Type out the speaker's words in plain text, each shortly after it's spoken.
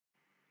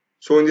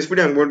So in this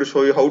video, I'm going to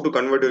show you how to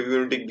convert a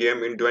Unity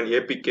game into an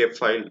APK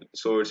file.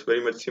 So it's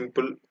very much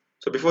simple.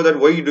 So before that,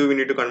 why do we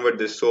need to convert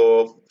this?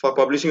 So for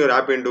publishing your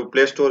app into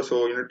Play Store,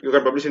 so you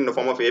can publish it in the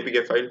form of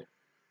APK file.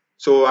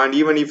 So and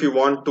even if you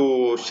want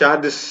to share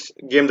this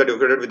game that you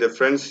created with your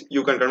friends,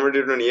 you can convert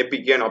it into an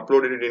APK and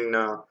upload it in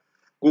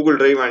Google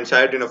Drive and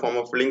share it in a form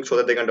of link so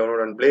that they can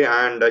download and play.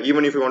 And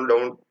even if you want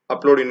to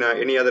upload in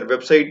any other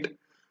website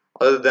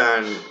other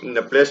than in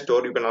the Play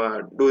Store, you can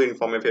do it in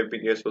form of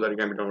APK so that it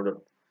can be downloaded.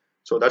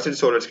 So that's it.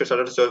 So let's get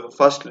started. So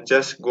first,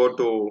 just go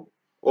to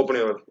open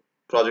your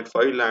project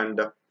file and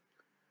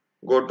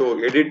go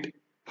to edit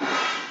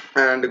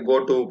and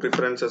go to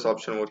preferences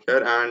option over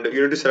here, and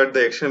you need to select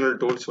the external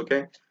tools.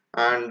 Okay,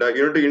 and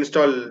you need to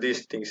install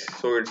these things.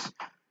 So it's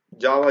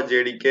Java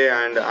JDK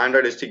and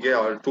Android SDK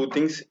are two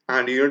things,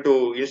 and you need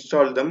to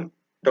install them,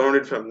 download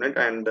it from net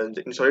and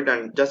install it,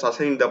 and just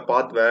assign the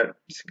path where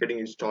it's getting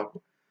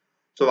installed.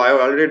 So I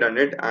have already done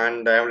it,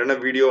 and I have done a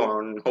video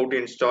on how to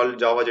install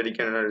Java JDK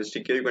and Android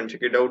SDK. You can check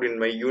it out in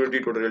my Unity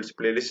tutorials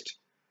playlist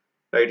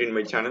right in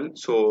my channel.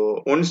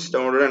 So once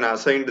downloaded and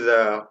assigned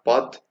the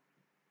path,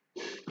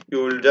 you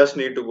will just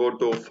need to go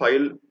to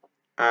file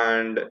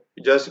and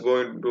just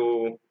go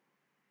into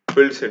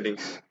build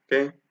settings.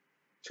 Okay,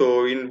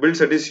 so in build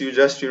settings, you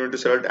need to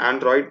select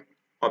Android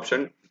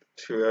option.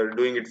 So we are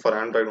doing it for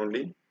Android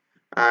only,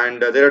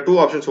 and there are two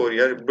options over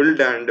here, build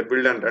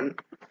and run.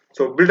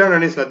 So build and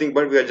run is nothing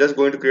but we are just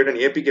going to create an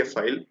APK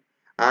file,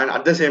 and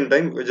at the same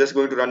time we're just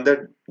going to run that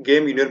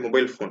game in your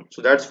mobile phone.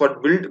 So that's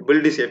what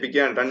build is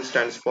APK, and run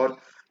stands for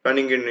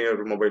running in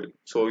your mobile.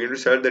 So you need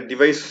to select the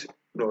device,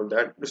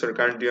 that so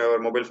currently our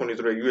mobile phone is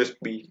through a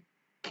USB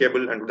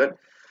cable and do that.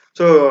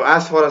 So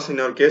as far as in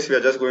our case, we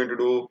are just going to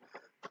do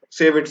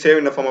save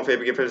in the form of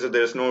APK file, so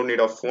there is no need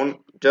of phone.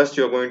 Just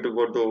you're going to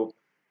go to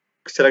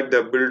select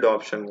the build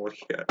option over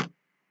here,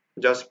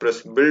 just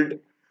press build,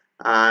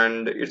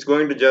 and it's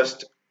going to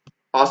just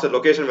ask the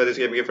location where this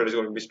APK file is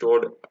going to be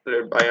stored.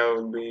 I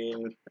have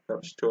been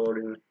stored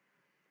in,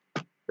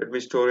 let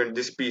me store in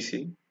this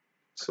PC.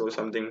 So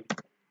something,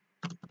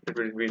 it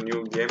will be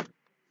new game.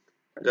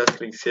 Just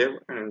click save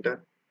and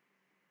enter.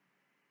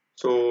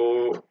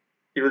 So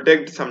it will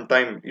take some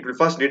time. It will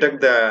first detect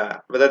the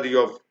whether you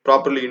have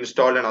properly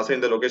installed and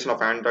assigned the location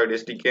of Android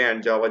SDK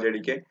and Java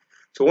JDK.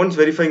 So once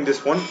verifying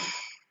this one,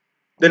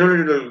 then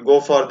only it will go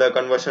for the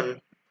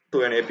conversion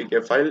to an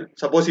APK file.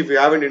 Suppose if you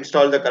haven't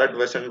installed the correct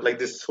version like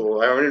this,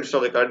 so I haven't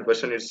installed the correct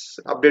version, its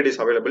update is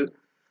available,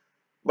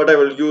 but I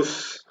will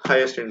use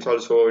highest install,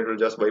 so it will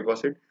just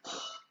bypass it.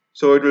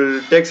 So it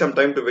will take some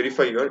time to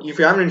verify your, if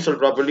you haven't installed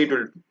properly, it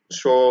will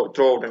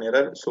throw out an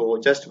error. So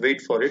just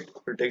wait for it.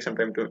 It will take some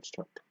time to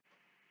install.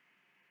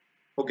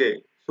 Okay,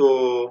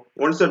 so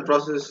once the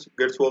process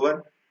gets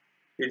over,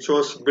 it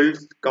shows build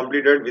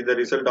completed with the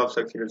result of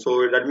succeeded.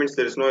 So that means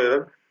there is no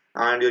error,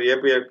 and your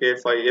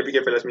APK file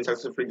has been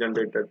successfully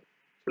generated.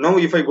 So now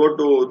if I go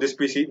to this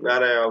PC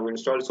where I have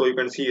installed, so you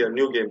can see a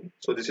new game.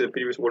 So this is a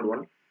previous old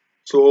one.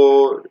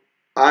 So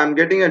I'm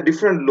getting a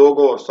different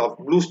logos of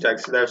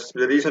BlueStacks. That's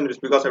the reason is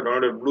because I've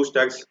downloaded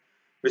BlueStacks,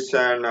 which is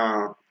an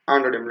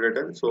Android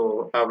emulator.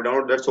 So I've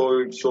downloaded that, so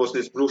it shows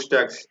this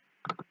BlueStacks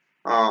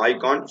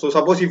icon. So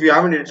suppose if you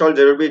haven't installed,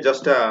 there will be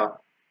just a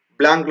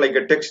blank like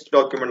a text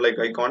document like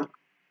icon,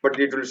 but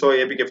it will show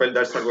APK file.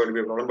 That's not going to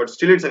be a problem, but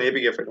still it's an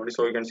APK file only.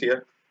 So you can see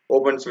here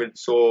opens with,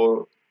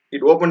 so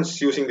it opens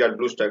using that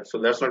BlueStack,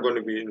 so that's not going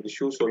to be an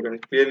issue. So you can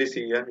clearly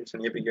see here it's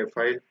an APK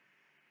file,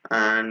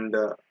 and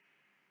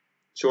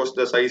shows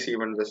the size,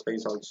 even the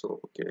size also.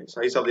 Okay,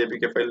 size of the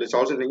APK file is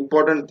also an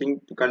important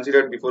thing to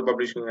consider before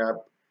publishing an app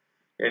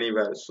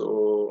anywhere.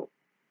 So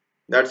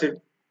that's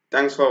it.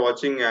 Thanks for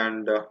watching,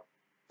 and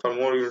for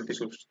more Unity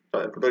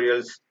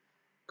tutorials,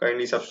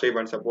 kindly subscribe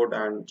and support,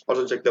 and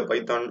also check the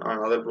Python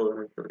and other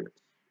programming tutorials.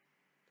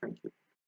 Thank you.